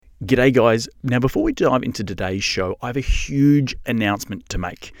G'day guys. Now before we dive into today's show, I have a huge announcement to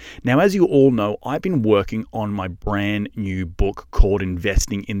make. Now as you all know, I've been working on my brand new book called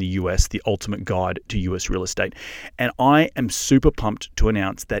Investing in the US, The Ultimate Guide to US Real Estate. And I am super pumped to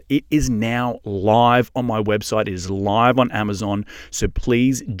announce that it is now live on my website. It is live on Amazon. So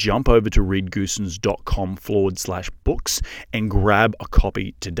please jump over to reedgoosens.com/books and grab a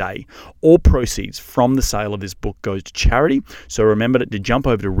copy today. All proceeds from the sale of this book goes to charity. So remember to jump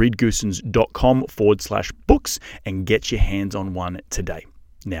over to reedgoosens.com/books and get your hands on one today.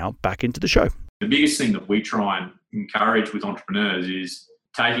 Now back into the show. The biggest thing that we try and encourage with entrepreneurs is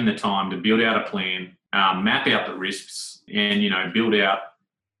taking the time to build out a plan, map out the risks, and build out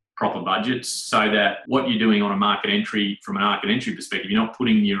proper budgets so that what you're doing on a market entry, from an market entry perspective, you're not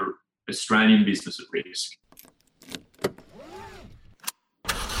putting your Australian business at risk.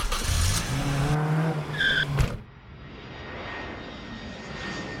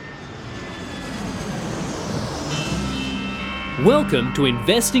 Welcome to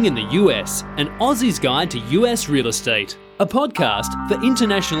Investing in the US, an Aussie's Guide to US Real Estate, a podcast for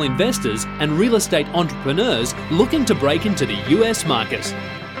international investors and real estate entrepreneurs looking to break into the US market.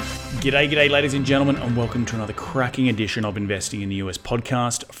 G'day ladies and gentlemen, and welcome to another cracking edition of Investing in the US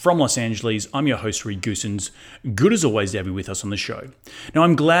podcast from Los Angeles. I'm your host, Reed Goosens. Good as always to have you with us on the show. Now,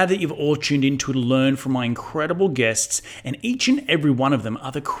 I'm glad that you've all tuned in to learn from my incredible guests, and each and every one of them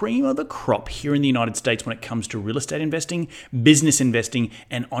are the cream of the crop here in the United States when it comes to real estate investing, business investing,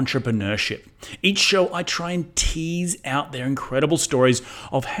 and entrepreneurship. Each show, I try and tease out their incredible stories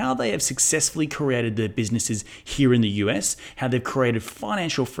of how they have successfully created their businesses here in the US, how they've created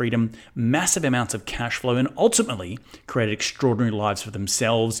financial freedom, massive amounts of cash flow, and ultimately created extraordinary lives for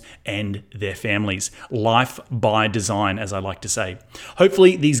themselves and their families. Life by design, as I like to say.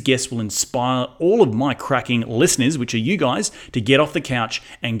 Hopefully, these guests will inspire all of my cracking listeners, which are you guys, to get off the couch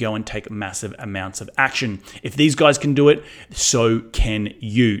and go and take massive amounts of action. If these guys can do it, so can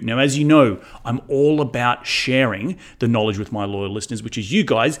you. Now, as you know, I'm all about sharing the knowledge with my loyal listeners, which is you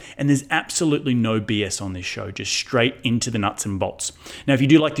guys, and there's absolutely no BS on this show, just straight into the nuts and bolts. Now, if you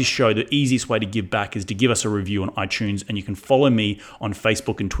do like this show, the easiest way to give back is to give us a review on iTunes, and you can follow me on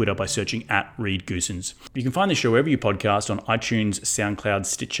Facebook and Twitter by searching @ReedGoosens. You can find the show wherever you podcast on iTunes, SoundCloud,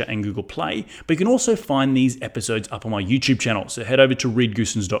 Stitcher, and Google Play, but you can also find these episodes up on my YouTube channel. So head over to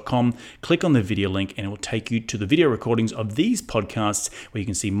reedgoosens.com, click on the video link, and it will take you to the video recordings of these podcasts where you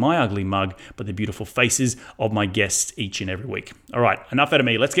can see my ugly mug, but the beautiful faces of my guests each and every week. All right, enough out of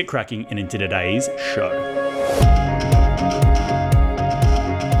me. Let's get cracking and into today's show.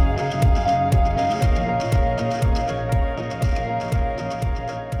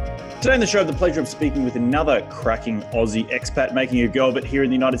 Today on the show, I have the pleasure of speaking with another cracking Aussie expat making a go of it here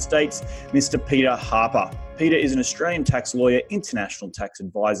in the United States, Mr. Peter Harper. Peter is an Australian tax lawyer, international tax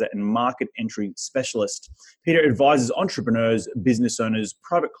advisor, and market entry specialist. Peter advises entrepreneurs, business owners,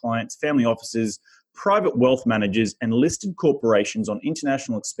 private clients, family offices, private wealth managers, and listed corporations on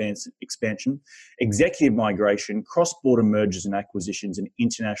international expansion, executive migration, cross-border mergers and acquisitions, and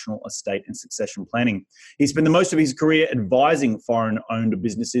international estate and succession planning. He spent the most of his career advising foreign-owned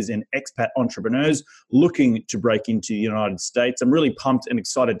businesses and expat entrepreneurs looking to break into the United States. I'm really pumped and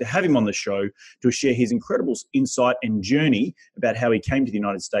excited to have him on the show to share his incredible insight and journey about how he came to the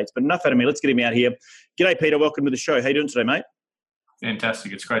United States. But enough out of me. Let's get him out here. G'day, Peter. Welcome to the show. How you doing today, mate?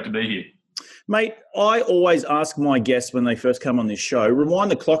 Fantastic. It's great to be here. Mate, I always ask my guests when they first come on this show,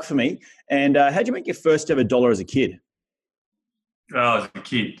 rewind the clock for me, and how'd you make your first ever dollar as a kid? As a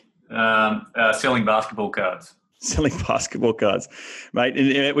kid, selling basketball cards. Selling basketball cards. Mate, and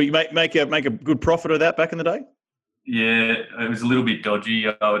you make a good profit of that back in the day? Yeah, it was a little bit dodgy.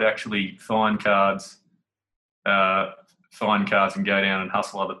 I would actually find cards and go down and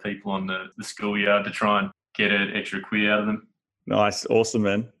hustle other people on the schoolyard to try and get an extra quid out of them. Nice. Awesome,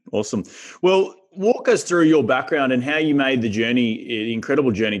 man. Awesome. Well, walk us through your background and how you made the journey, the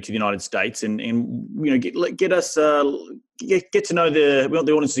incredible journey to the United States, and get us get to know the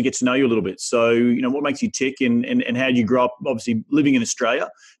audience to get to know you a little bit. So, what makes you tick, and how did you grow up, obviously living in Australia?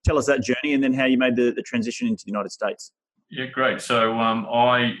 Tell us that journey, and then how you made the transition into the United States. Yeah, great. So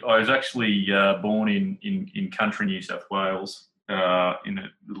I was actually born in country New South Wales, in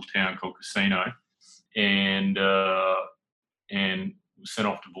a little town called Casino, and was sent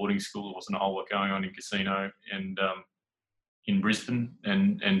off to boarding school. There wasn't a whole lot going on in Casino and in Brisbane,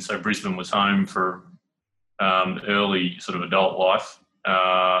 and so Brisbane was home for early sort of adult life,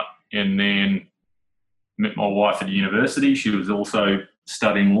 and then met my wife at university. She was also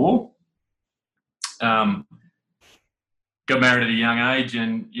studying law. Got married at a young age,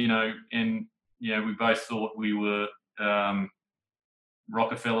 and we both thought we were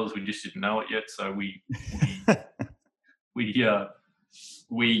Rockefellers. We just didn't know it yet, so we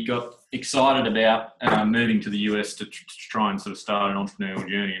got excited about moving to the US to try and sort of start an entrepreneurial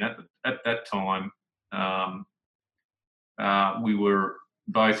journey. And at that time, we were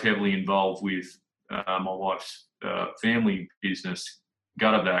both heavily involved with my wife's family business,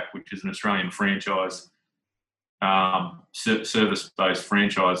 Gutterback, which is an Australian franchise, service-based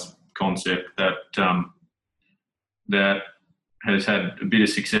franchise concept that has had a bit of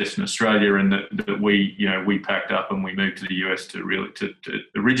success in Australia, and that we packed up and we moved to the US to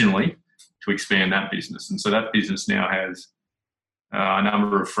originally to expand that business. And so that business now has a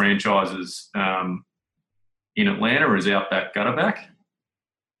number of franchises in Atlanta as Outback Gutterback.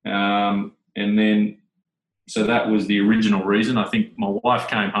 And then, so that was the original reason. I think my wife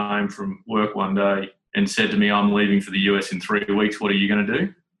came home from work one day and said to me, "I'm leaving for the US in 3 weeks. What are you going to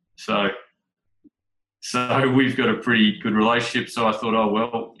do?" So we've got a pretty good relationship. So I thought, oh,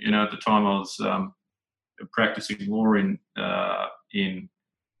 well, at the time I was practicing law in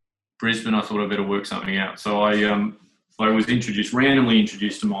Brisbane. I thought I better work something out. So I was randomly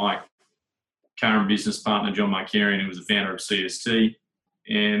introduced to my current business partner, John Markarian, who was the founder of CST.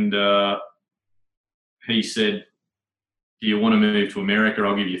 And he said, "Do you want to move to America?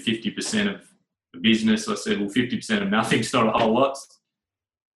 I'll give you 50% of the business." I said, "Well, 50% of nothing's not a whole lot.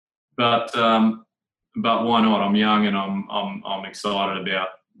 But why not? I'm young and I'm excited about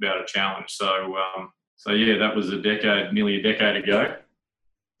a challenge." So yeah, that was nearly a decade ago.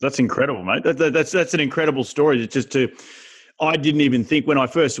 That's incredible, mate. That's an incredible story. It's just I didn't even think, when I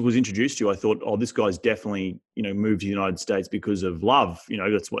first was introduced to you, I thought, oh, this guy's definitely, moved to the United States because of love.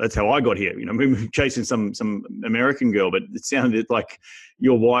 That's how I got here. Chasing some American girl, but it sounded like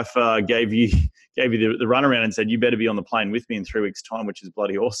your wife gave you the runaround and said, "You better be on the plane with me in 3 weeks' time," which is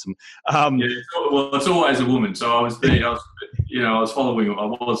bloody awesome. Well, it's always a woman. So I was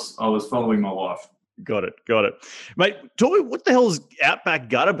following my wife. Got it, mate. Tell me, what the hell is Outback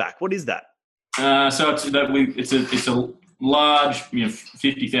Gutterback? What is that? So it's a large,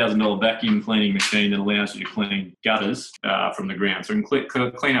 $50,000 vacuum cleaning machine that allows you to clean gutters from the ground. So you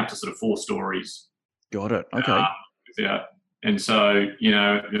can clean up to sort of 4 stories. Got it. Okay. And so,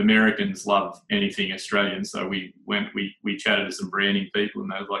 Americans love anything Australian. So we chatted to some branding people,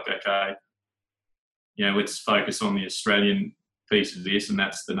 and they were like, "Okay, let's focus on the Australian piece of this," and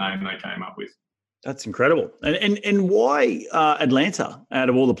that's the name they came up with. That's incredible. And why Atlanta out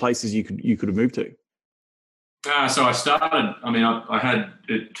of all the places you could have moved to? So I started. I mean, I had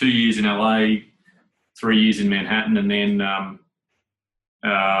 2 years in LA, 3 years in Manhattan, and then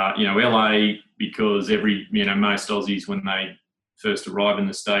LA, because most Aussies, when they first arrive in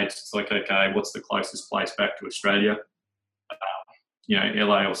the States, it's like, okay, what's the closest place back to Australia?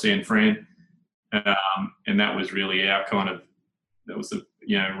 LA or San Fran, and that was really that was the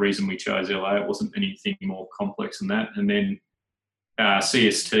reason we chose LA. It wasn't anything more complex than that. And then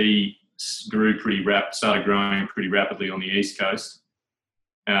CST started growing pretty rapidly on the East Coast.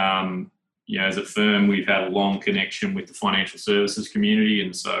 As a firm, we've had a long connection with the financial services community,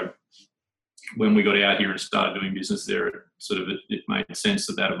 and so when we got out here and started doing business there, it made sense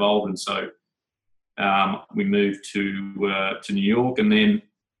that evolved, and so we moved to New York, and then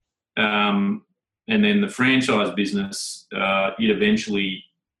the franchise business it eventually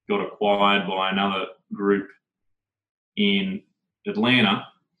got acquired by another group in Atlanta,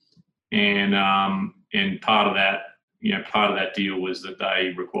 and part of that deal was that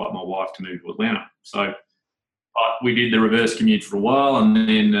they required my wife to move to Atlanta. So we did the reverse commute for a while, and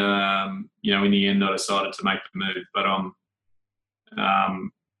then in the end I decided to make the move. But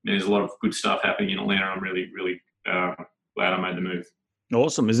there's a lot of good stuff happening in Atlanta. I'm really, really glad I made the move.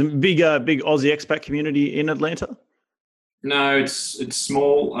 Awesome. Is it a big Aussie expat community in Atlanta? No, it's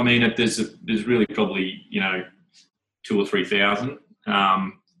small. I mean, there's really probably 2,000 or 3,000.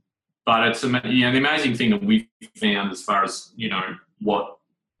 But it's the amazing thing that we've found as far as we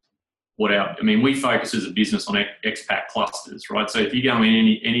focus as a business on expat clusters, right? So if you go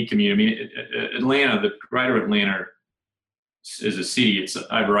in any community, Atlanta, the greater Atlanta as a city, it's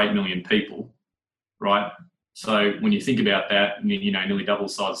over 8 million people, right? So when you think about that, nearly double the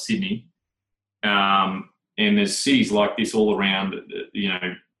size of Sydney, and there's cities like this all around,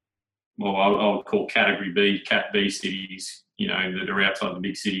 I would call Category B, Cat B cities, that are outside the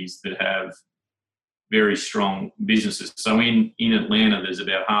big cities that have very strong businesses. So in Atlanta, there's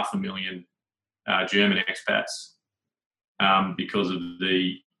about 500,000 German expats because of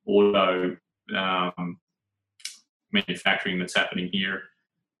the auto manufacturing that's happening here.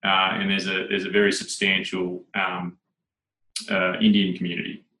 And there's a very substantial Indian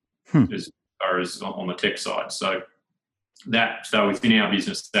community as far as on the tech side. So so within our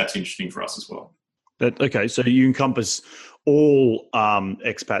business, that's interesting for us as well. Okay, so you encompass all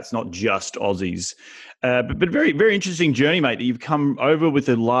expats, not just Aussies. But very, very interesting journey, mate, that you've come over with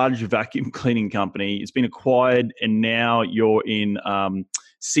a large vacuum cleaning company. It's been acquired, and now you're in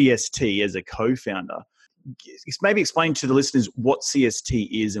CST as a co-founder. Maybe explain to the listeners what CST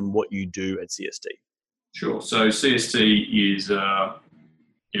is and what you do at CST. Sure. So CST is,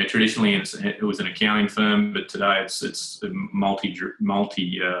 traditionally it was an accounting firm, but today it's a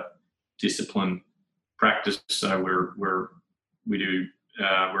multi-discipline practice. So we're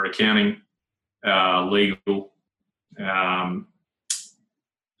accounting, legal, and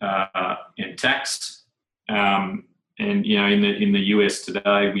tax. And in the US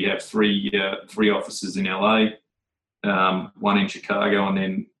today, we have three offices in LA, one in Chicago,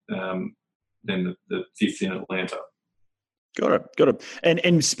 and then the fifth in Atlanta. Got it.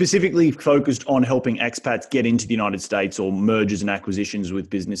 And specifically focused on helping expats get into the United States, or mergers and acquisitions with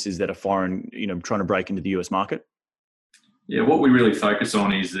businesses that are foreign, trying to break into the US market. Yeah, what we really focus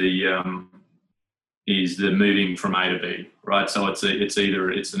on is the moving from A to B, right? So it's an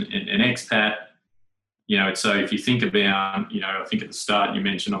expat. So if you think about, I think at the start you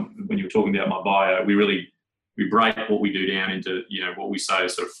mentioned when you were talking about my bio, we break what we do down into, what we say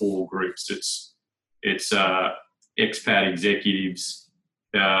is sort of 4 groups. It's expat executives,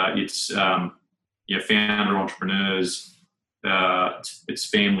 it's founder entrepreneurs, it's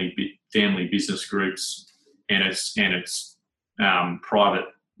family business groups, and it's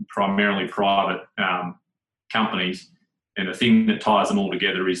primarily private companies. And the thing that ties them all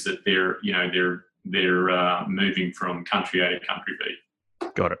together is that they're moving from country A to country B.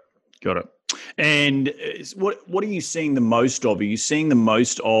 Got it. And what are you seeing the most of? Are you seeing the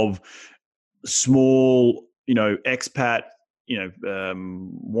most of small, expat,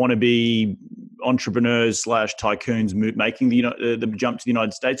 wannabe entrepreneurs / tycoons making the jump to the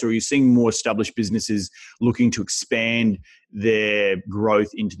United States, or are you seeing more established businesses looking to expand their growth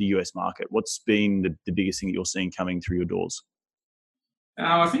into the US market? What's been the biggest thing that you're seeing coming through your doors?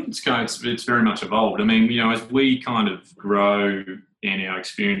 I think it's very much evolved. I mean, as we kind of grow and our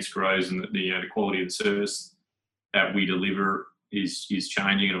experience grows, and the quality of the service that we deliver is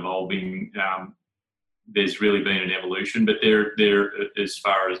changing and evolving. There's really been an evolution, but there as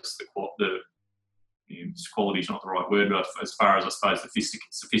far as the quality is not the right word, but as far as I suppose the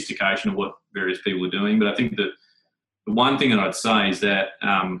sophistication of what various people are doing. But I think that the one thing that I'd say is that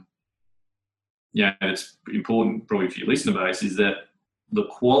it's important probably for your listener base is that the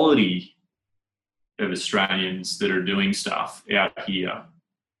quality of Australians that are doing stuff out here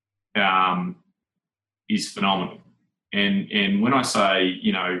is phenomenal. And when I say,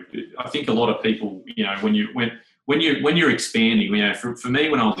 I think a lot of people, when you're expanding, for me,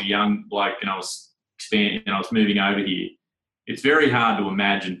 when I was a young bloke and I was expanding and I was moving over here, it's very hard to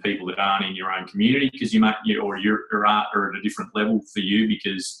imagine people that aren't in your own community because you're at a different level for you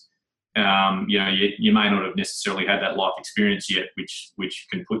because you may not have necessarily had that life experience yet, which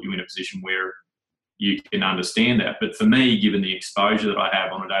can put you in a position where you can understand that. But for me, given the exposure that I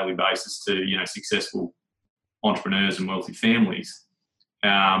have on a daily basis to successful entrepreneurs and wealthy families,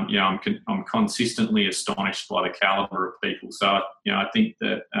 I'm consistently astonished by the caliber of people. So I think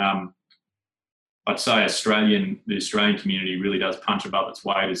that I'd say the Australian community really does punch above its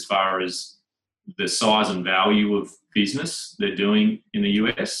weight as far as the size and value of business they're doing in the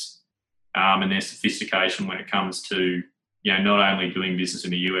US. And their sophistication when it comes to, not only doing business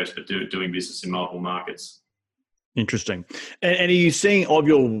in the US, but doing business in multiple markets. Interesting. And are you seeing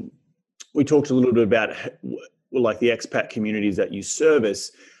we talked a little bit about like the expat communities that you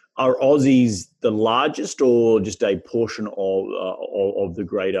service. Are Aussies the largest or just a portion of the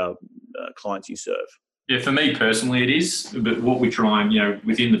greater clients you serve? Yeah, for me personally it is. But what we try and,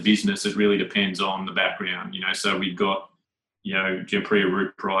 within the business, it really depends on the background. So we've got, Jampriya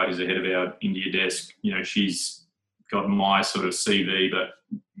Rupride is the head of our India desk. She's got my sort of CV, but,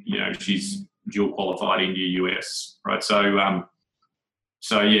 she's dual qualified India US, right? So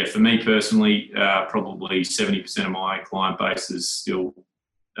yeah, for me personally, probably 70% of my client base is still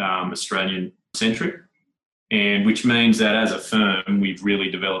Australian centric, and which means that as a firm, we've really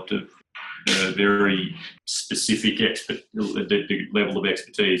developed a very specific level of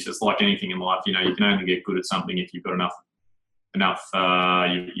expertise. It's like anything in life, you can only get good at something if you've got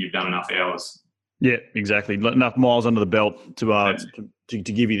you've done enough hours. Yeah, exactly. Enough miles under the belt to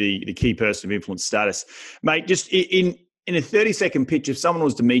give you the key person of influence status. Mate, just in a 30-second pitch, if someone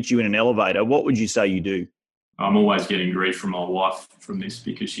was to meet you in an elevator, what would you say you do? I'm always getting grief from my wife from this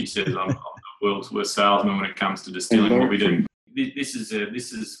because she says I'm the world's worst salesman when it comes to distilling what we do. This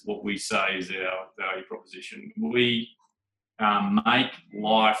is what we say is our value proposition. We make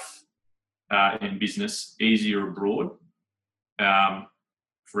life and business easier abroad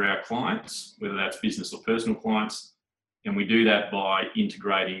for our clients, whether that's business or personal clients. And we do that by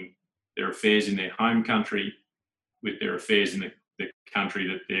integrating their affairs in their home country with their affairs in the country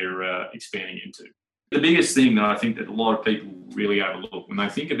that they're expanding into. The biggest thing that I think that a lot of people really overlook when they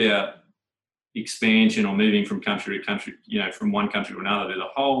think about expansion or moving from country to country, from one country to another, there's a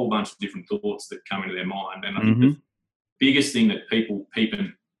whole bunch of different thoughts that come into their mind. And I think the biggest thing that people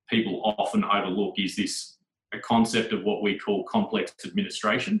often overlook is a concept of what we call complex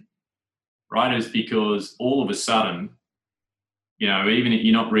administration, right? Is because all of a sudden, even if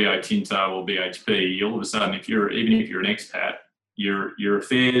you're not Rio Tinto or BHP, all of a sudden, even if you're an expat, your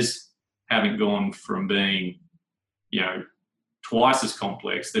affairs haven't gone from being, twice as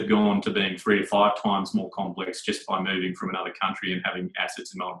complex. They've gone to being 3 to 5 times more complex just by moving from another country and having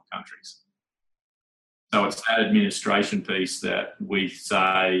assets in multiple countries. So it's that administration piece that we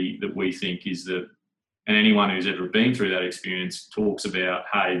think is and anyone who's ever been through that experience talks about,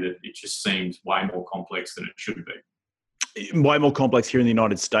 hey, that it just seems way more complex than it should be. Way more complex here in the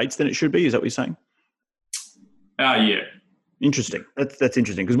United States than it should be? Is that what you're saying? Yeah. Interesting. That's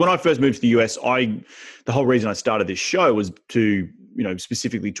interesting, because when I first moved to the US, the whole reason I started this show was to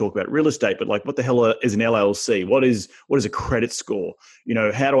specifically talk about real estate. But like, what the hell is an LLC? What is a credit score?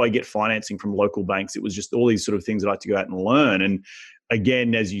 How do I get financing from local banks? It was just all these sort of things that I had to go out and learn. And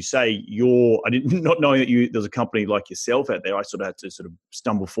again, as you say, not knowing that there's a company like yourself out there, I sort of had to sort of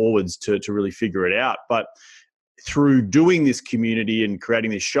stumble forwards to really figure it out. But through doing this community and creating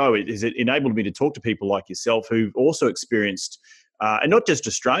this show, it enabled me to talk to people like yourself who've also experienced, and not just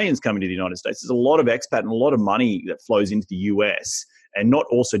Australians coming to the United States. There's a lot of expat and a lot of money that flows into the US, and not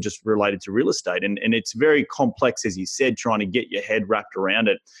also just related to real estate. And it's very complex, as you said, trying to get your head wrapped around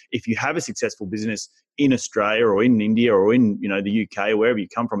it. If you have a successful business in Australia or in India or in the UK or wherever you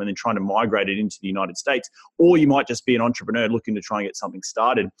come from, and then trying to migrate it into the United States, or you might just be an entrepreneur looking to try and get something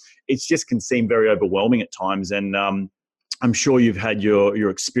started, it just can seem very overwhelming at times. And I'm sure you've had your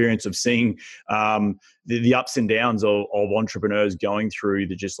experience of seeing the ups and downs of entrepreneurs going through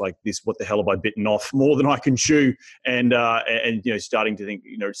just like this, what the hell have I bitten off more than I can chew, and starting to think,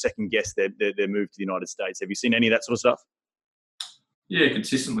 second guess their move to the United States. Have you seen any of that sort of stuff? Yeah,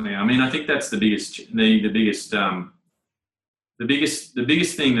 consistently. I mean, I think that's the biggest thing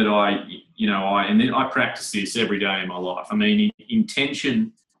that I practice this every day in my life. I mean,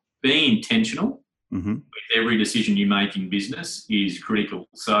 being intentional with every decision you make in business is critical.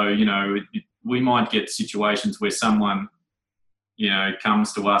 So, we might get situations where someone,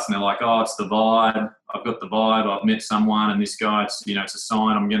 comes to us and they're like, oh, it's the vibe. I've got the vibe. I've met someone, and this guy, it's a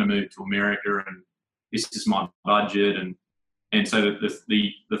sign I'm going to move to America, and this is my budget. And so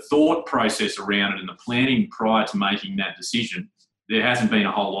the thought process around it and the planning prior to making that decision, there hasn't been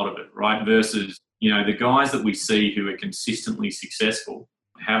a whole lot of it, right? Versus, the guys that we see who are consistently successful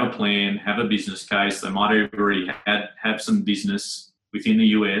have a plan, have a business case. They might have already have some business within the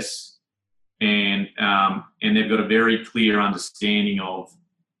US, and they've got a very clear understanding of,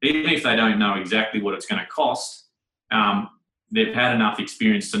 even if they don't know exactly what it's going to cost, they've had enough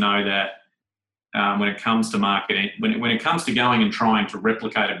experience to know that when it comes to marketing, when it comes to going and trying to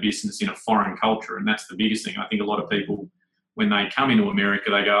replicate a business in a foreign culture, and that's the biggest thing. I think a lot of people, when they come into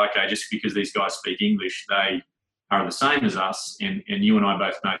America, they go, okay, just because these guys speak English, they are the same as us, and you and I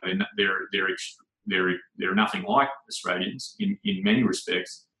both know they're nothing like Australians in many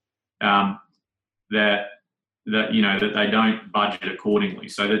respects. That they don't budget accordingly.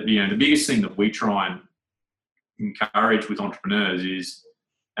 So that the biggest thing that we try and encourage with entrepreneurs is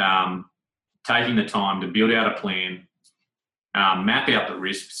taking the time to build out a plan, map out the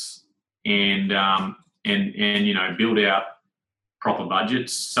risks, and build out proper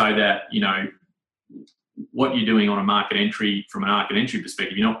budgets so that what you're doing on a market entry, from an market entry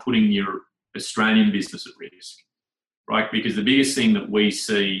perspective, you're not putting your Australian business at risk, right? Because the biggest thing that we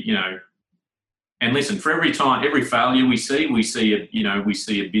see, and listen, for every failure we see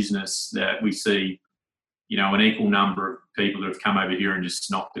a business that we see, an equal number of people that have come over here and just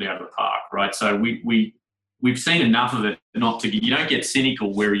knocked it out of the park, right? So we've seen enough of it you don't get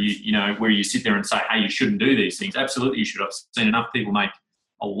cynical where you sit there and say, hey, you shouldn't do these things. Absolutely, you should. I've seen enough people make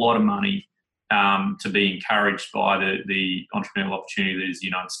a lot of money to be encouraged by the entrepreneurial opportunity that is the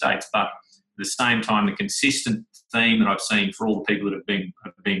United States. But at the same time, the consistent theme that I've seen for all the people that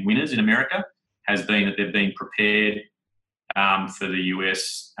have been winners in America has been that they've been prepared for the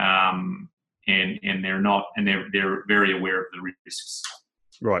US, and they're not, and they're very aware of the risks.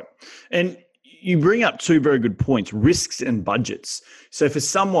 Right. And you bring up two very good points, risks and budgets. So for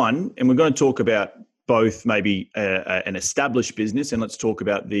someone, and we're going to talk about both maybe an established business, and let's talk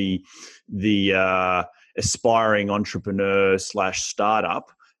about the aspiring entrepreneur /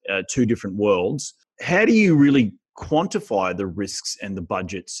 startup, two different worlds. How do you really quantify the risks and the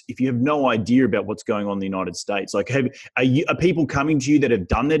budgets if you have no idea about what's going on in the United States? Like, are people coming to you that have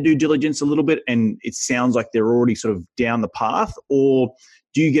done their due diligence a little bit and it sounds like they're already sort of down the path, or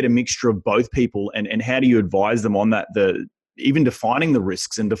do you get a mixture of both people, and how do you advise them on that, even defining the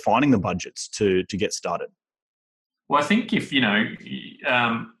risks and defining the budgets to get started? Well, I think if,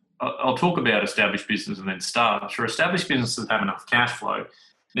 I'll talk about established business and then startups. For established businesses that have enough cash flow,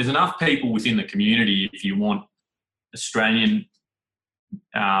 there's enough people within the community, if you want Australian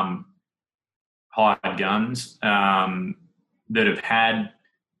hired guns that have had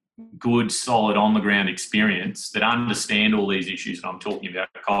good, solid, on-the-ground experience, that understand all these issues that I'm talking about,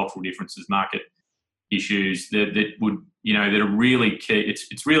 cultural differences, market issues, that would, that are really key.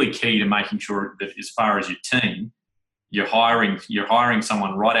 It's really key to making sure that as far as your team, you're hiring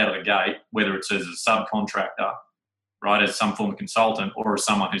someone right out of the gate, whether it's as a subcontractor, right, as some form of consultant, or as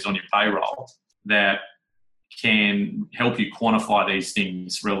someone who's on your payroll, that can help you quantify these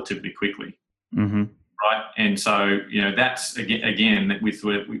things relatively quickly. Mm-hmm. Right. And so, that's again with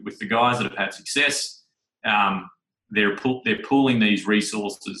the guys that have had success, they're pooling these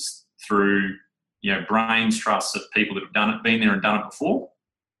resources through, brains trusts of people that have been there and done it before.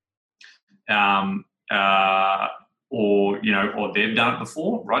 Or they've done it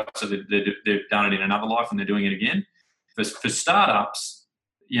before, right? So they've done it in another life and they're doing it again. For startups,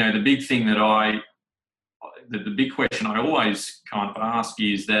 the big thing the big question I always kind of ask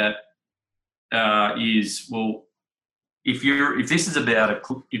is that, if this is about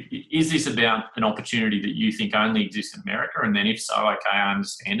is this about an opportunity that you think only exists in America? And then if so, okay, I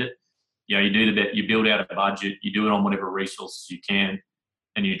understand it. You build out a budget, you do it on whatever resources you can,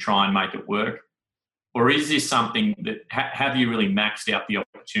 and you try and make it work. Or is this something that have you really maxed out the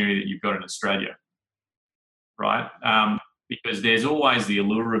opportunity that you've got in Australia, right? Because there's always the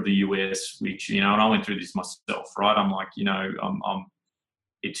allure of the US, which, and I went through this myself, right? I'm like,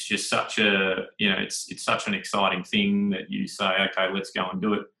 it's just such a, it's such an exciting thing that you say, okay, let's go and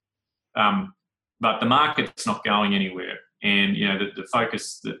do it. But the market's not going anywhere. And, the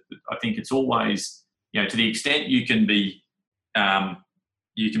focus that I think it's always, to the extent you can be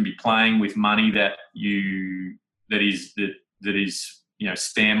playing with money that is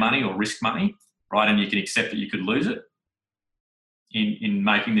spare money or risk money, right? And you can accept that you could lose it in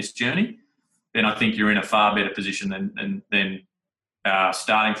making this journey, then I think you're in a far better position than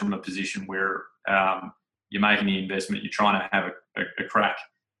starting from a position where you're making the investment, you're trying to have a crack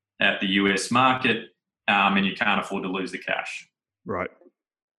at the US market, and you can't afford to lose the cash. Right.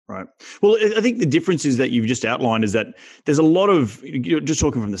 Well, I think the difference is that you've just outlined is that there's a lot of, just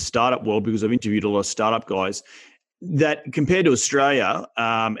talking from the startup world, because I've interviewed a lot of startup guys, that compared to Australia,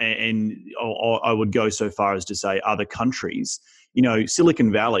 and I would go so far as to say other countries,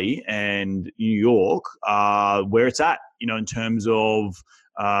 Silicon Valley and New York are where it's at, in terms of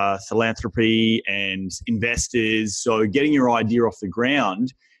philanthropy and investors. So getting your idea off the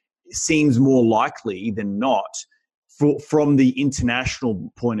ground seems more likely than not from the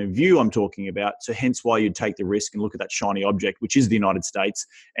international point of view I'm talking about. So hence why you'd take the risk and look at that shiny object, which is the United States,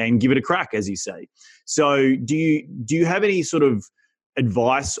 and give it a crack, as you say. So do you have any sort of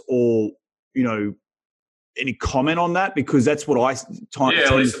advice or, any comment on that? Because that's what I see.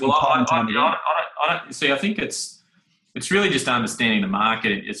 I think it's really just understanding the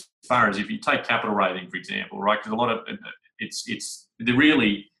market as far as if you take capital raising, for example, right? Because a lot of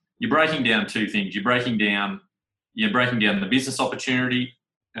you're breaking down two things. You're breaking down the business opportunity,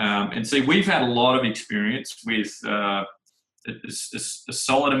 and see, we've had a lot of experience with a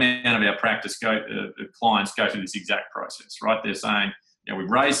solid amount of our practice clients go through this exact process, right? They're saying, we've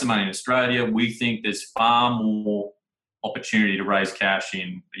raised some money in Australia. We think there's far more opportunity to raise cash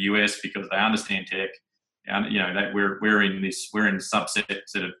in the US because they understand tech, and that we're in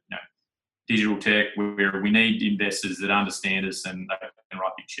subsets of digital tech where we need investors that understand us and they can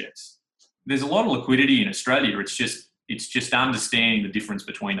write big checks. There's a lot of liquidity in Australia. It's just understanding the difference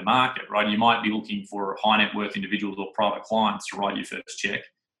between the market, right? You might be looking for high net worth individuals or private clients to write your first check,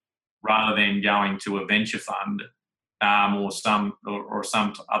 rather than going to a venture fund or some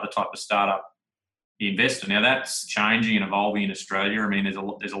other type of startup investor. Now that's changing and evolving in Australia. I mean,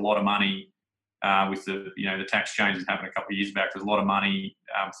 there's a lot of money with the tax changes happened a couple of years back. There's a lot of money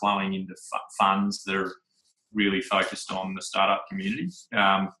flowing into funds that are really focused on the startup community.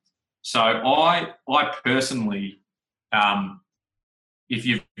 So I personally, if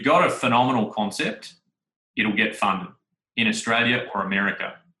you've got a phenomenal concept, it'll get funded in Australia or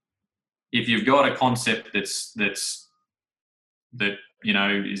America. if you've got a concept that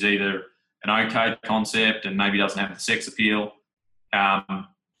is either an okay concept and maybe doesn't have the sex appeal,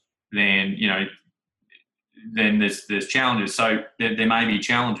 then there's challenges. So there may be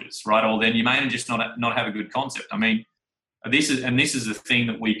challenges, right? Or then you may just not have a good concept. I mean, this is the thing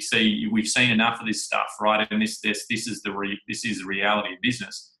that we see. We've seen enough of this stuff, right? And this is the reality of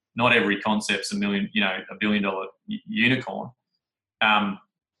business. Not every concept's a $1 billion unicorn.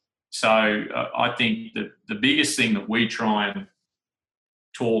 So I think that the biggest thing that we try and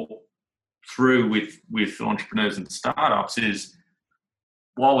talk through with entrepreneurs and startups is,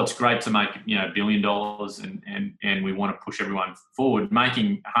 while it's great to make $1 billion and we want to push everyone forward,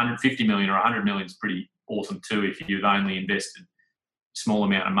 making 150 million or 100 million is pretty awesome too if you've only invested a small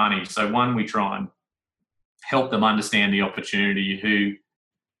amount of money. So one, we try and help them understand the opportunity, who,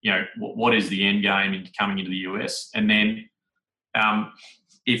 what is the end game in coming into the US, and then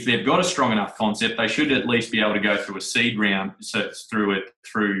if they've got a strong enough concept, they should at least be able to go through a seed round, so it's through a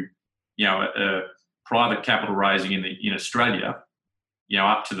private capital raising in Australia,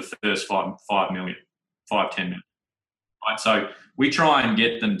 up to the first 5 million, 10 million. Right? So we try and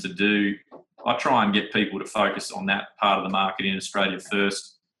get them I try and get people to focus on that part of the market in Australia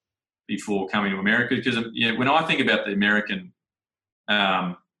first before coming to America. Because when I think about the American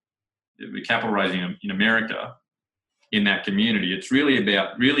capital raising in America, in that community, it's really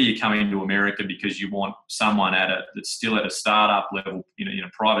about you're coming to America because you want someone that's still at a startup level in a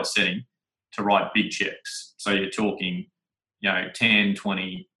private setting to write big checks. So you're talking 10,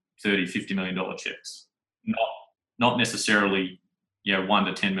 20, 30, $50 million checks, not necessarily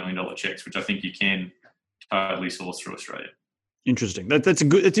 $1 to $10 million checks, which I think you can totally source through Australia. Interesting. That's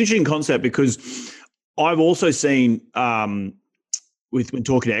an interesting concept, because I've also seen when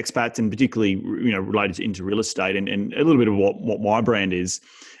talking to expats, and particularly related into real estate, and a little bit of what my brand is,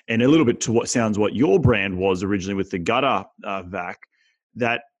 and a little bit to what your brand was originally with the gutter vac,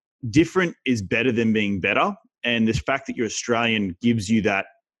 that different is better than being better. And this fact that you're Australian gives you that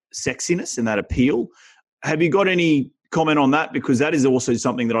sexiness and that appeal. Have you got any comment on that? Because that is also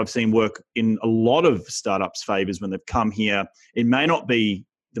something that I've seen work in a lot of startups' favours when they've come here. It may not be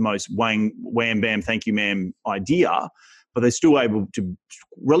the most wham bam, thank you ma'am idea, but they're still able to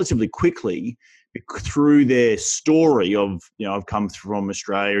relatively quickly, through their story of, I've come from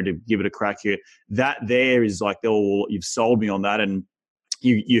Australia to give it a crack here, that there is like, you've sold me on that. And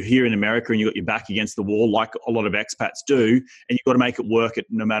you're here in America and you've got your back against the wall like a lot of expats do, and you've got to make it work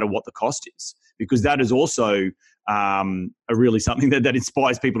no matter what the cost is, because that is also a really something that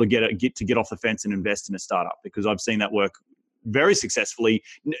inspires people to get off the fence and invest in a startup, because I've seen that work very successfully,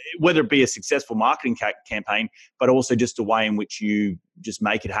 whether it be a successful marketing campaign, but also just a way in which you just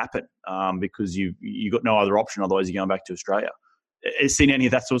make it happen, because you got no other option. Otherwise you're going back to Australia. Seen any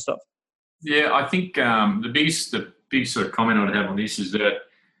of that sort of stuff? Yeah, I think the biggest sort of comment I'd have on this is that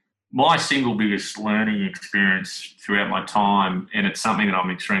my single biggest learning experience throughout my time, and it's something that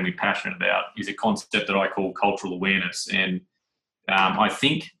I'm extremely passionate about, is a concept that I call cultural awareness. And I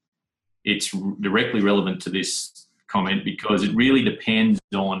think it's directly relevant to this comment because it really depends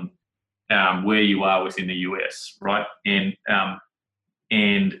on where you are within the US, right? And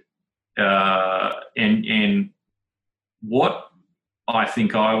what I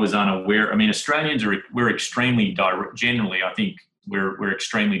think I was unaware. I mean, Australians we're extremely direct. Generally, I think we're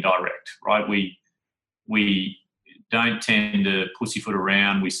extremely direct, right? We don't tend to pussyfoot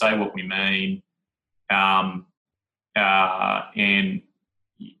around. We say what we mean, and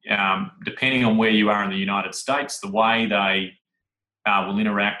depending on where you are in the United States, the way they will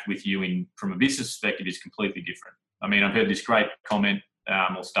interact with you from a business perspective is completely different. I mean, I've heard this great comment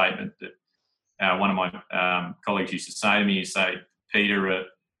or statement that one of my colleagues used to say to me. Peter,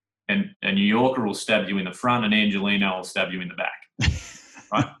 a New Yorker will stab you in the front and Angelino will stab you in the back,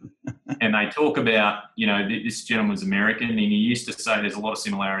 right? And they talk about, this gentleman's American, and he used to say there's a lot of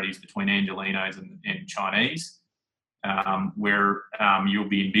similarities between Angelinos and Chinese, where you'll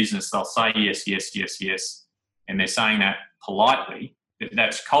be in business, they'll say yes, yes, yes, yes, and they're saying that politely.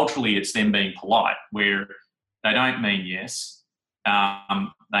 That's culturally, it's them being polite, where they don't mean yes.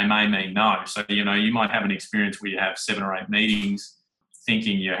 They may mean no. So, you might have an experience where you have 7 or 8 meetings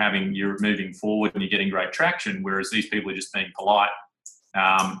thinking you're moving forward and you're getting great traction, whereas these people are just being polite,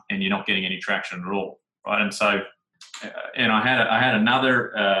 and you're not getting any traction at all, right? And so, and I had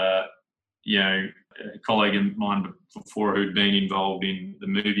another, colleague of mine before who'd been involved in the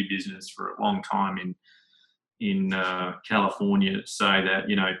movie business for a long time in California say that,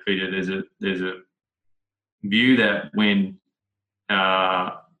 Peter, there's a view that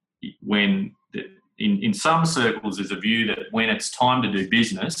in some circles, there's a view that when it's time to do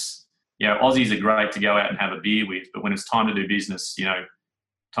business, Aussies are great to go out and have a beer with, but when it's time to do business,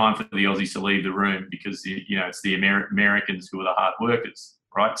 time for the Aussies to leave the room because, it's the Americans who are the hard workers,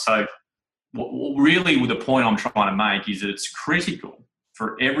 right? So really the point I'm trying to make is that it's critical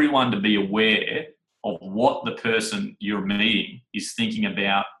for everyone to be aware of what the person you're meeting is thinking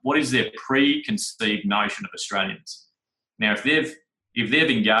about, what is their preconceived notion of Australians. Now, if they've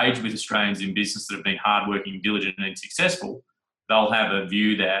engaged with Australians in business that have been hardworking, diligent and successful, they'll have a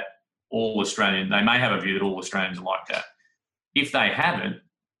view that they may have a view that all Australians are like that. If they haven't,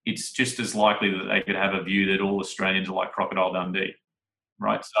 it's just as likely that they could have a view that all Australians are like Crocodile Dundee,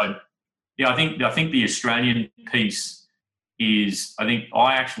 right? So, I think the Australian piece is,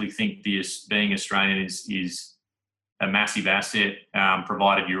 I actually think being Australian is a massive asset,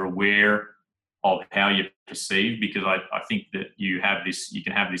 provided you're aware of how you're perceived, because I think that you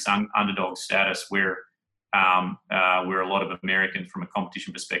can have this underdog status where a lot of Americans from a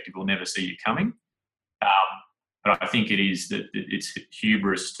competition perspective will never see you coming. But I think it is that it's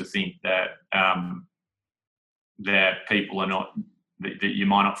hubris to think that that people are not, that you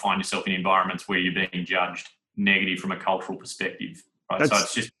might not find yourself in environments where you're being judged negative from a cultural perspective. Right? So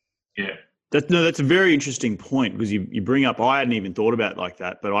it's just, yeah. That's a very interesting point, because you bring up, I hadn't even thought about it like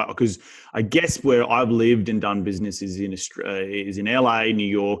that, but because I guess where I've lived and done business is in LA, New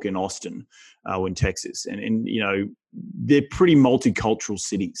York, and Austin, or in Texas, and they're pretty multicultural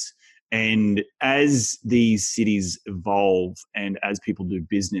cities. And as these cities evolve and as people do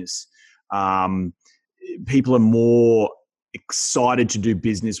business, people are more excited to do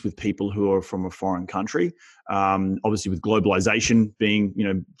business with people who are from a foreign country. Obviously, with globalization being,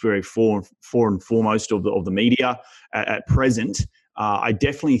 very fore and foremost of the media at present, I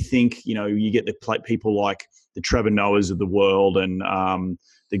definitely think, you get the people like the Trevor Noahs of the world and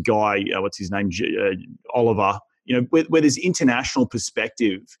the guy, what's his name, Oliver. Where there's international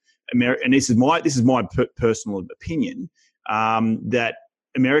perspective. And this is my personal opinion, that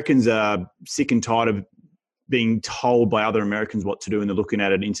Americans are sick and tired of being told by other Americans what to do, and they're looking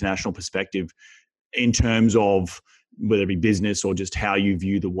at an international perspective in terms of whether it be business or just how you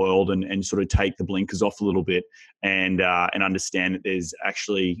view the world, and sort of take the blinkers off a little bit and understand that there's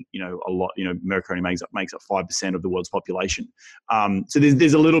actually, a lot, America only makes up 5% of the world's population. So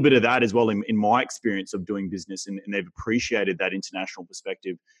there's a little bit of that as well in my experience of doing business, and they've appreciated that international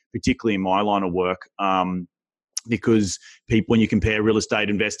perspective, particularly in my line of work. Because when you compare real estate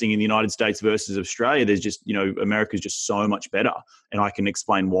investing in the United States versus Australia, there's just, America's just so much better. And I can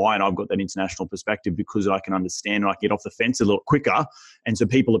explain why. And I've got that international perspective because I can understand and I can get off the fence a little quicker. And so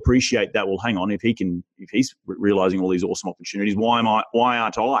people appreciate that. Well, hang on, if he's realizing all these awesome opportunities, why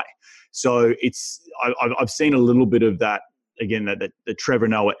aren't I? So I've seen a little bit of that, again, that the Trevor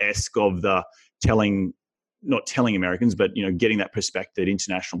Noah-esque of the not telling Americans, but, getting that perspective, that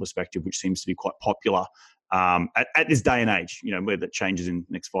international perspective, which seems to be quite popular at this day and age, where that changes in the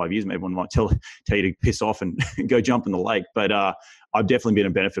next 5 years. Maybe everyone might tell you to piss off and go jump in the lake. But I've definitely been a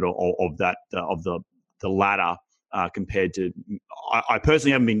benefit of that, of the latter, compared to, I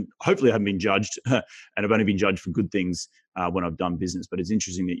personally hopefully haven't been judged, and I've only been judged for good things when I've done business. But it's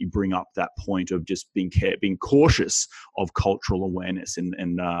interesting that you bring up that point of just being cautious of cultural awareness and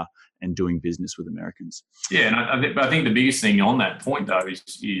doing business with Americans. Yeah, and I think the biggest thing on that point though is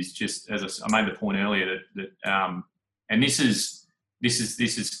just, as I made the point earlier, that and this is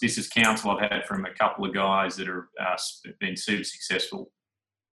counsel I've had from a couple of guys that are been super successful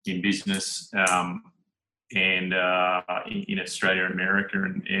in business and in Australia and America,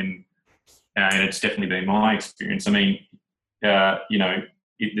 and it's definitely been my experience. I mean, the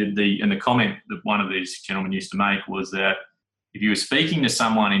comment that one of these gentlemen used to make was that if you were speaking to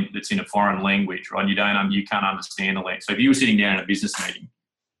someone that's in a foreign language, right, you can't understand the language. So if you were sitting down in a business meeting,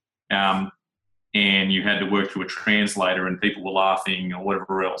 and you had to work through a translator and people were laughing or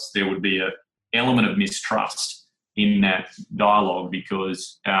whatever else, there would be an element of mistrust in that dialogue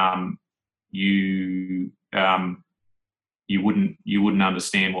because you wouldn't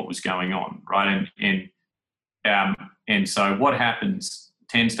understand what was going on, right? And so what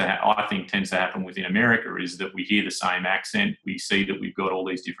tends to happen within America is that we hear the same accent, we see that we've got all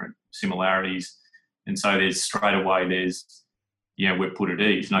these different similarities, and so we're put at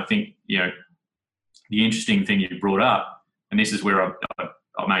ease. And I think the interesting thing you brought up, and this is where I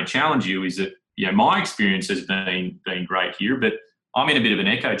may challenge you, is that my experience has been great here, but I'm in a bit of an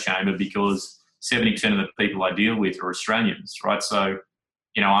echo chamber because 70% of the people I deal with are Australians, right? So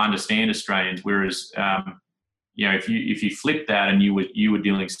I understand Australians, whereas if you flip that and you were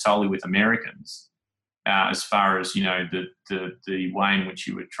dealing solely with Americans, as far as the way in which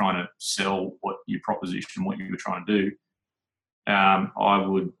you were trying to sell what your proposition, what you were trying to do, I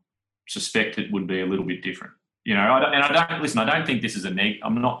would suspect it would be a little bit different. I don't think this is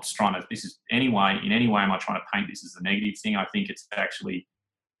I'm not trying to, this is in any way am I trying to paint this as a negative thing. I think it's actually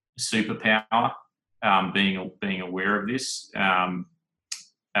a superpower, being aware of this, and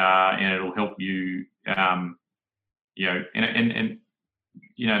it'll help you, and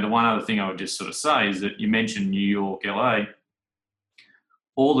the one other thing I would just sort of say is that you mentioned New York, LA,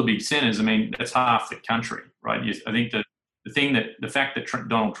 all the big centers. I mean, that's half the country, right? Yes, I think that the fact that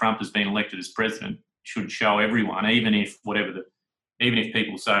Donald Trump has been elected as president should show everyone, even if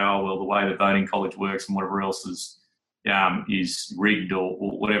people say, oh well, the way the voting college works and whatever else is rigged or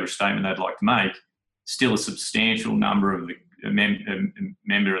whatever statement they'd like to make, still a substantial number of the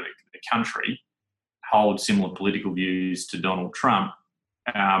member of the country hold similar political views to Donald Trump,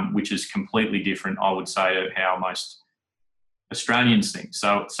 which is completely different, I would say, to how most Australians think.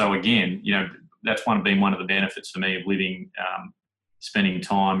 So again, that's been one of the benefits for me of spending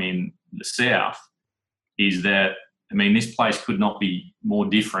time in the South, is that, I mean, this place could not be more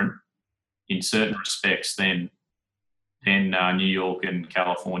different in certain respects than New York and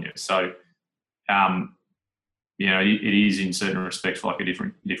California. So, it is in certain respects like a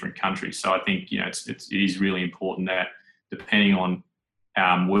different country. So I think, it is really important that, depending on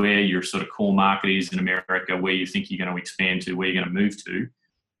where your sort of core market is in America, where you think you're going to expand to, where you're going to move to,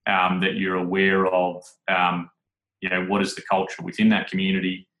 that you're aware of, what is the culture within that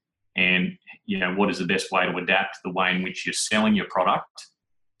community, and what is the best way to adapt the way in which you're selling your product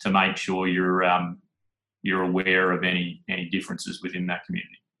to make sure you're aware of any differences within that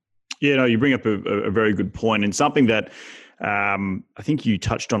community. Yeah, no, you bring up a very good point, and something that I think you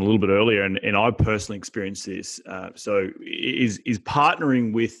touched on a little bit earlier, and I personally experienced this. So is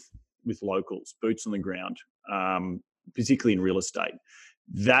partnering with locals, boots on the ground, particularly in real estate.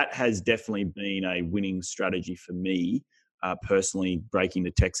 That has definitely been a winning strategy for me, personally, breaking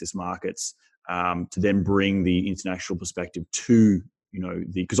the Texas markets, to then bring the international perspective to,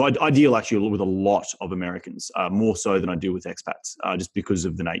 because I deal actually with a lot of Americans, more so than I deal with expats, just because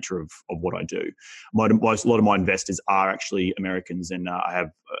of the nature of what I do. A lot of my investors are actually Americans, and I have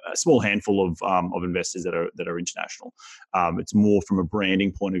a small handful of investors that are international. It's more from a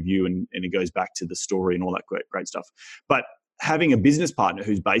branding point of view, and it goes back to the story and all that great stuff. But having a business partner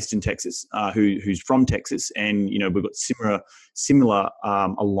who's based in Texas, who's from Texas, and we've got similar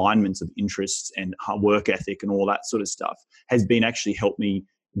alignments of interests and work ethic and all that sort of stuff, has been actually helped me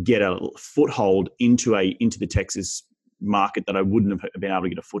get a foothold into the Texas market that I wouldn't have been able to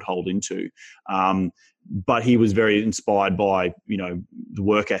get a foothold into. But he was very inspired by, the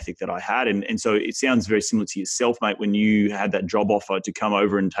work ethic that I had. And so it sounds very similar to yourself, mate, when you had that job offer to come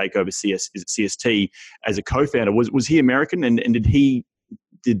over and take over CST as a co-founder. Was he American? And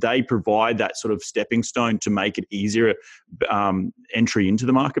did they provide that sort of stepping stone to make it easier entry into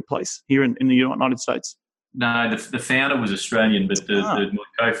the marketplace here in the United States? No, the founder was Australian, but the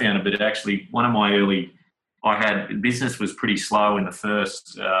co-founder, but actually one of my business was pretty slow in the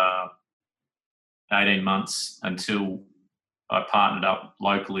first 18 months until I partnered up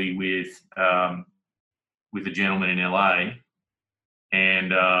locally with a gentleman in LA,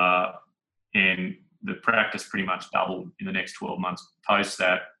 and the practice pretty much doubled in the next 12 months. Post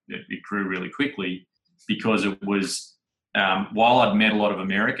that, it grew really quickly, because it was, while I'd met a lot of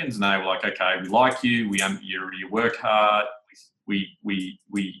Americans and they were like, okay, we like you, you work hard, we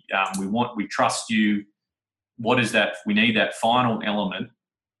trust you. What is that? We need that final element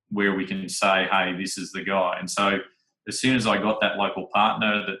where we can say, hey, this is the guy. And so as soon as I got that local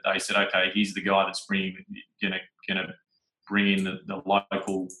partner, that they said, okay, he's the guy that's going to bring in the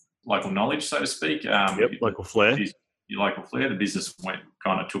local knowledge, so to speak. Local flair. Your local flair. The business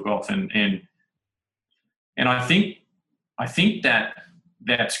took off, and I think that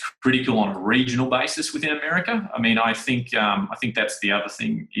that's critical on a regional basis within America. I mean, I think that's the other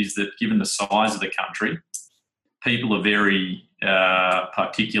thing, is that given the size of the country, people are very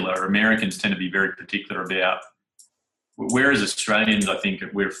particular. Americans tend to be very particular about, whereas Australians, I think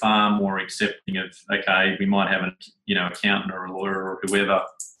we're far more accepting of, okay, we might have an accountant or a lawyer or whoever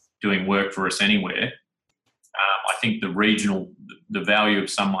doing work for us anywhere. I think the value of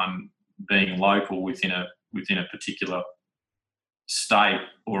someone being local within a particular state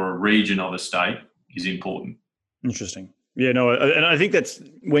or a region of a state is important. Interesting. Yeah, no, and I think that's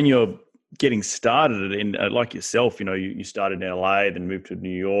when you're getting started in, like yourself, you started in LA, then moved to New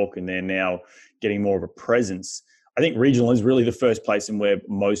York, and then now getting more of a presence. I think regional is really the first place in where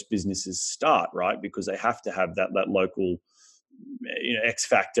most businesses start, right? Because they have to have that local X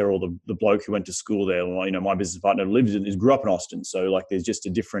Factor or the bloke who went to school there. Or, my business partner grew up in Austin. So like there's just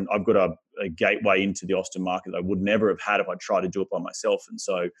I've got a gateway into the Austin market that I would never have had if I tried to do it by myself. And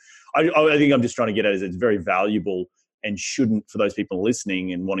so I think I'm just trying to get at is it's very valuable and shouldn't, for those people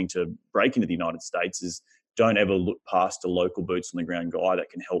listening and wanting to break into the United States, is don't ever look past a local boots on the ground guy that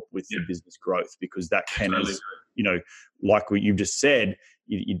can help with your business growth, because that can, like what you've just said,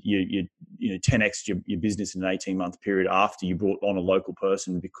 you 10x your business in an 18-month period after you brought on a local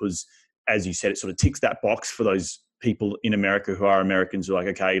person, because as you said, it sort of ticks that box for those people in America who are Americans who are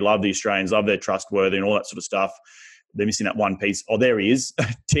like, okay, love the Australians, love their trustworthy and all that sort of stuff. They're missing that one piece. Oh, there he is.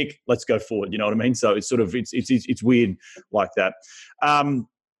 Tick. Let's go forward. You know what I mean? So it's sort of it's weird like that.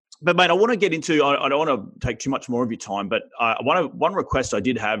 But mate, I want to get into. I don't want to take too much more of your time. But one request I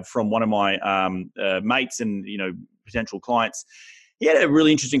did have from one of my mates and potential clients. He had a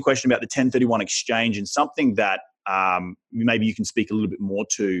really interesting question about the 1031 exchange and something that maybe you can speak a little bit more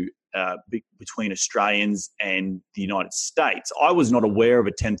to between Australians and the United States. I was not aware of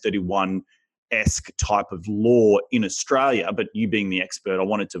a 1031-esque type of law in Australia, but you being the expert, I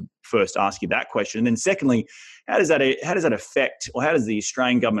wanted to first ask you that question. And then secondly, how does that affect, or how does the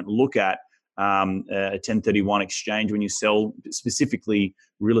Australian government look at a 1031 exchange when you sell specifically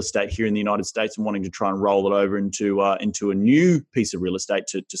real estate here in the United States and wanting to try and roll it over into a new piece of real estate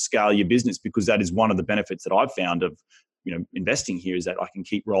to scale your business? Because that is one of the benefits that I've found of investing here, is that I can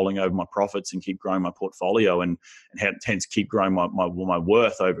keep rolling over my profits and keep growing my portfolio and hence keep growing my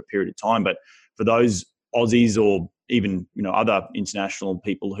worth over a period of time. But for those Aussies or even other international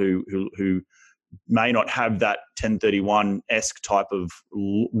people who may not have that 1031-esque type of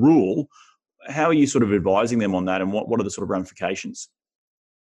rule, how are you sort of advising them on that, and what are the sort of ramifications?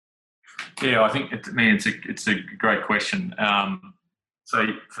 Yeah, I think it's a great question. So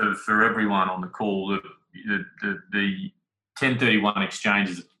for everyone on the call, the 1031 exchange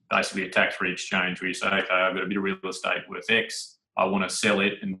is basically a tax-free exchange where you say, okay, I've got a bit of real estate worth X. I want to sell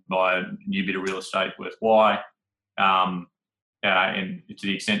it and buy a new bit of real estate worth Y. And to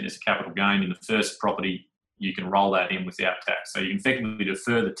the extent there's a capital gain in the first property, you can roll that in without tax. So you can effectively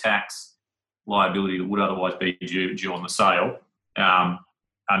defer the tax liability that would otherwise be due on the sale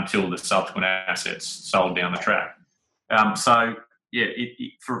until the subsequent assets sold down the track.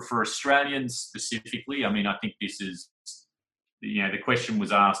 For Australians specifically, I think this is, the question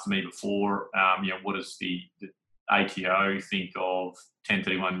was asked to me before, what does the ATO think of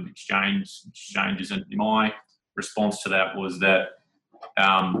 1031 exchanges? And my response to that was that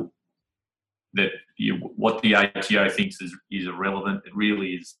what the ATO thinks is irrelevant. It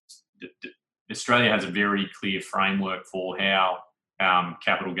really is. Australia has a very clear framework for how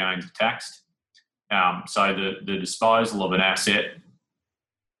capital gains are taxed. So the disposal of an asset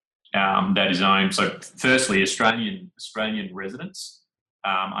that is owned. So firstly, Australian residents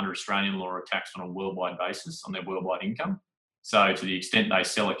under Australian law are taxed on a worldwide basis on their worldwide income. So to the extent they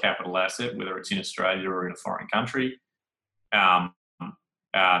sell a capital asset, whether it's in Australia or in a foreign country, that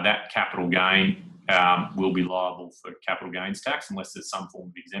capital gain will be liable for capital gains tax unless there's some form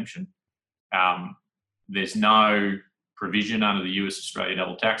of exemption. There's no provision under the US-Australia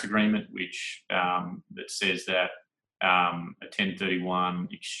double tax agreement which that says that a 1031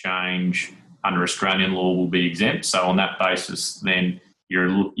 exchange under Australian law will be exempt. So on that basis, then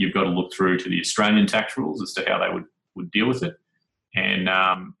you've got to look through to the Australian tax rules as to how they would deal with it. And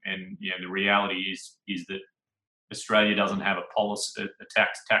the reality is that Australia doesn't have a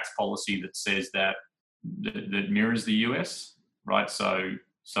tax policy that says that mirrors the US, right?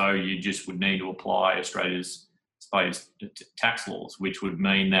 So you just would need to apply Australia's tax laws, which would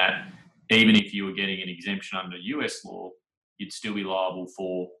mean that even if you were getting an exemption under US law, you'd still be liable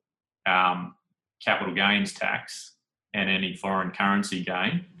for capital gains tax and any foreign currency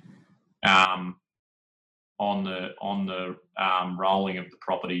gain on the rolling of the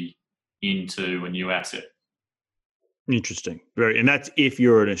property into a new asset. Interesting. And that's if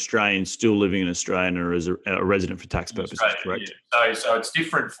you're an Australian still living in Australia or as a resident for tax purposes, correct? Yeah. So it's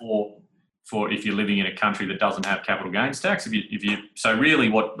different for if you're living in a country that doesn't have capital gains tax. So really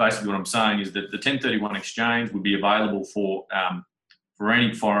what I'm saying is that the 1031 exchange would be available for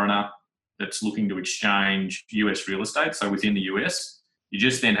any foreigner that's looking to exchange US real estate. So within the US, you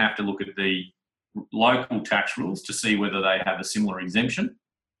just then have to look at the local tax rules to see whether they have a similar exemption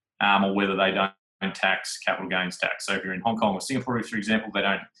or whether they don't tax capital gains tax. So if you're in Hong Kong or Singapore, for example,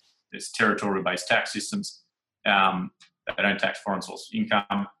 there's territorial-based tax systems. They don't tax foreign source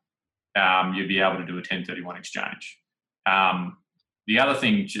income. You'd be able to do a 1031 exchange. The other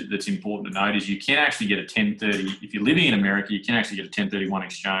thing that's important to note is you can actually get a 1030, if you're living in America, you can actually get a 1031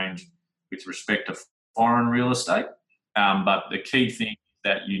 exchange with respect to foreign real estate. But the key thing is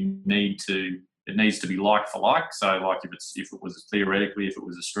that it needs to be like for like. So like if it was theoretically, if it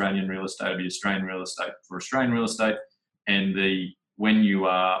was Australian real estate, it'd be Australian real estate for Australian real estate. And when you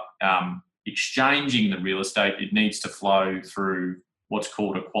are exchanging the real estate, it needs to flow through what's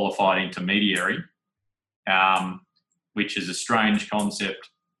called a qualified intermediary, which is a strange concept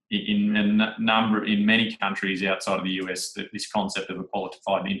in many countries outside of the US. That this concept of a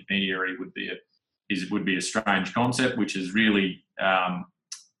qualified intermediary would be a strange concept, which is really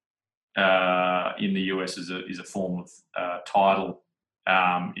in the US is a form of title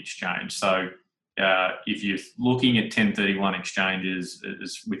exchange. So if you're looking at 1031 exchanges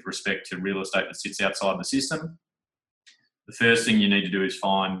with respect to real estate that sits outside the system, the first thing you need to do is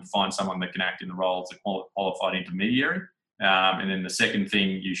find someone that can act in the role as a qualified intermediary. And then the second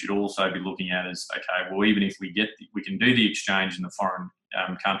thing you should also be looking at is, okay, well, even if we can do the exchange in the foreign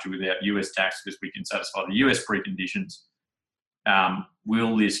country without US tax because we can satisfy the US preconditions,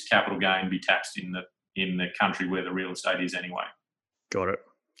 will this capital gain be taxed in the country where the real estate is anyway? Got it.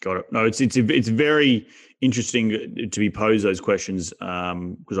 No, it's very interesting to be posed those questions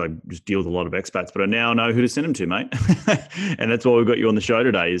because I just deal with a lot of expats, but I now know who to send them to, mate. And that's why we've got you on the show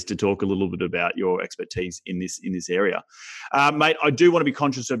today, is to talk a little bit about your expertise in this area, mate. I do want to be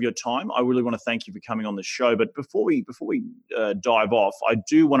conscious of your time. I really want to thank you for coming on the show. But before we dive off, I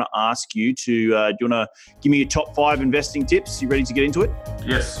do want to ask you to do you want to give me your top 5 investing tips? You ready to get into it?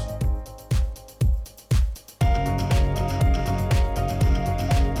 Yes.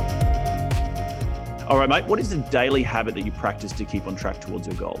 All right, mate. What is the daily habit that you practice to keep on track towards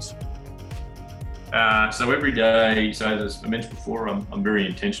your goals? So every day, so as I mentioned before, I'm very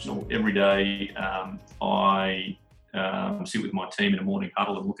intentional. Every day, I sit with my team in a morning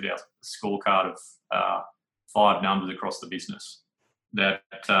huddle and look at our scorecard of 5 numbers across the business that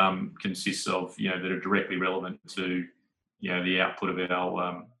consists of, that are directly relevant to, the output of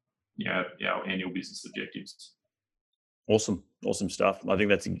our annual business objectives. Awesome stuff. I think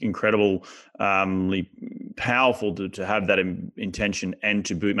that's incredibly powerful to have that intention and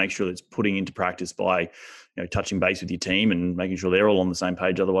to make sure that it's putting into practice by, touching base with your team and making sure they're all on the same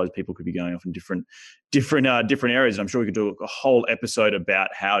page. Otherwise, people could be going off in different areas. And I'm sure we could do a whole episode about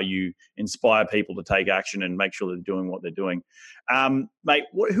how you inspire people to take action and make sure they're doing what they're doing. Mate,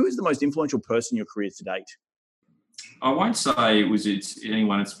 who is the most influential person in your career to date? I won't say it's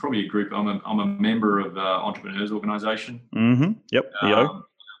anyone. It's probably a group. I'm a member of Entrepreneurs Organisation. Mm-hmm. Yep. EO.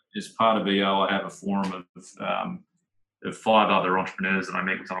 As part of EO, I have a forum of 5 other entrepreneurs that I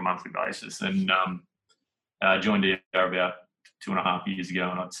meet with on a monthly basis, and joined EO about 2.5 years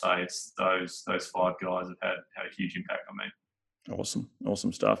ago. And I'd say it's those 5 guys have had a huge impact on me.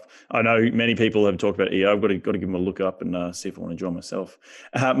 Awesome stuff. I know many people have talked about EO. I've got to give them a look up and see if I want to join myself.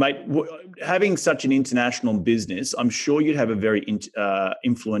 Mate, having such an international business, I'm sure you'd have a very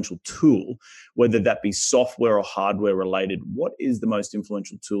influential tool, whether that be software or hardware related. What is the most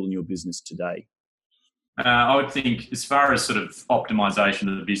influential tool in your business today? I would think, as far as sort of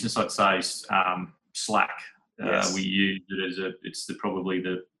optimization of the business, I'd say Slack. Yes. We use it as probably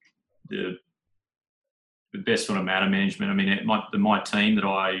the best sort of matter management. I mean, my team that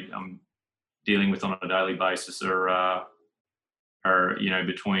I'm dealing with on a daily basis are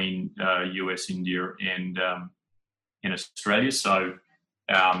between US, India, and Australia. So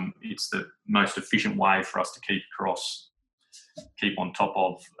it's the most efficient way for us to keep on top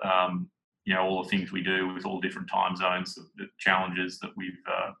of all the things we do with all different time zones, the challenges that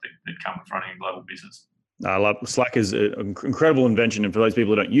that come with running a global business. I love Slack is an incredible invention, and for those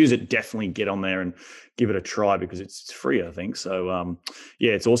people who don't use it, definitely get on there and give it a try because it's free, I think. So,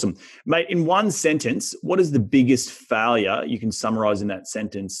 it's awesome. Mate, in one sentence, what is the biggest failure you can summarize in that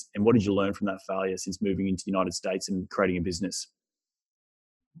sentence, and what did you learn from that failure since moving into the United States and creating a business?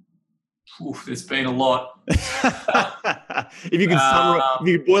 There's been a lot. If you can summarize, if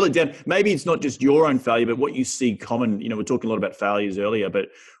you could boil it down, maybe it's not just your own failure, but what you see common. We're talking a lot about failures earlier, but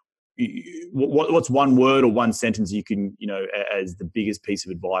what's one word or one sentence you can, as the biggest piece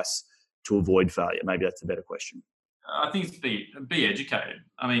of advice to avoid failure? Maybe that's a better question. I think it's be educated.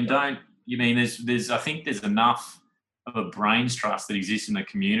 I mean, I think there's enough of a brains trust that exists in the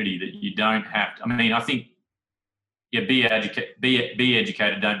community that you don't have to. I mean, I think, be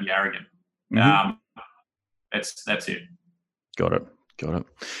educated, don't be arrogant. Mm-hmm. That's it. Got it.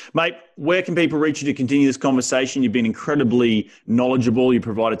 Mate, where can people reach you to continue this conversation? You've been incredibly knowledgeable. You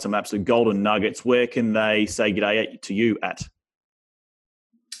provided some absolute golden nuggets. Where can they say g'day to you at?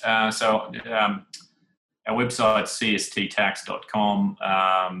 Our website's csttax.com.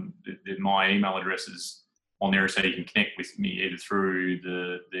 My email address is on there, so you can connect with me either through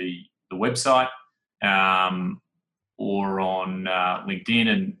the website or on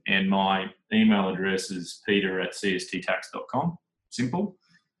LinkedIn, and my email address is peter@csttax.com. Simple.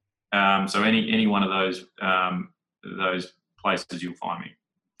 So any one of those places you'll find me.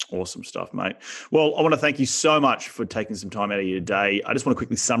 Awesome stuff, mate. Well, I want to thank you so much for taking some time out of your day. I just want to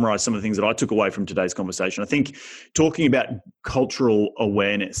quickly summarize some of the things that I took away from today's conversation. I think talking about cultural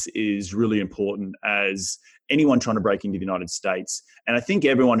awareness is really important as anyone trying to break into the United States. And I think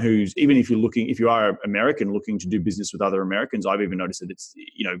everyone who's, even if you are American looking to do business with other Americans, I've even noticed that it's,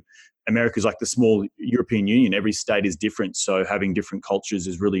 America's like the small European Union. Every state is different. So having different cultures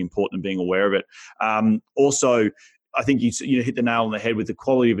is really important and being aware of it. Also, I think you hit the nail on the head with the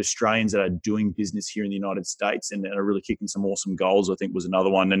quality of Australians that are doing business here in the United States and are really kicking some awesome goals, I think was another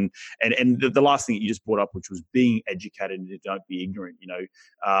one. And the last thing that you just brought up, which was being educated and don't be ignorant.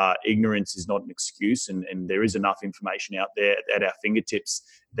 Ignorance is not an excuse, and there is enough information out there at our fingertips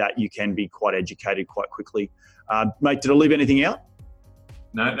that you can be quite educated quite quickly. Mate, did I leave anything out?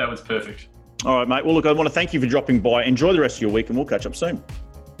 No, that was perfect. All right, mate. Well, look, I want to thank you for dropping by. Enjoy the rest of your week and we'll catch up soon.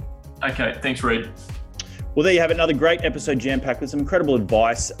 Okay, thanks, Reed. Well, there you have it. Another great episode jam-packed with some incredible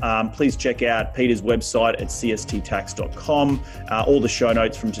advice. Please check out Peter's website at csttax.com. All the show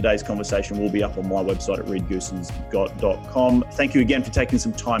notes from today's conversation will be up on my website at reedgoosens.com. Thank you again for taking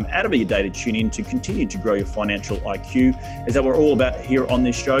some time out of your day to tune in to continue to grow your financial IQ. Is that what we're all about here on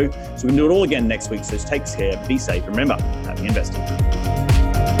this show? So we can do it all again next week. So take care, be safe. Remember, happy investing.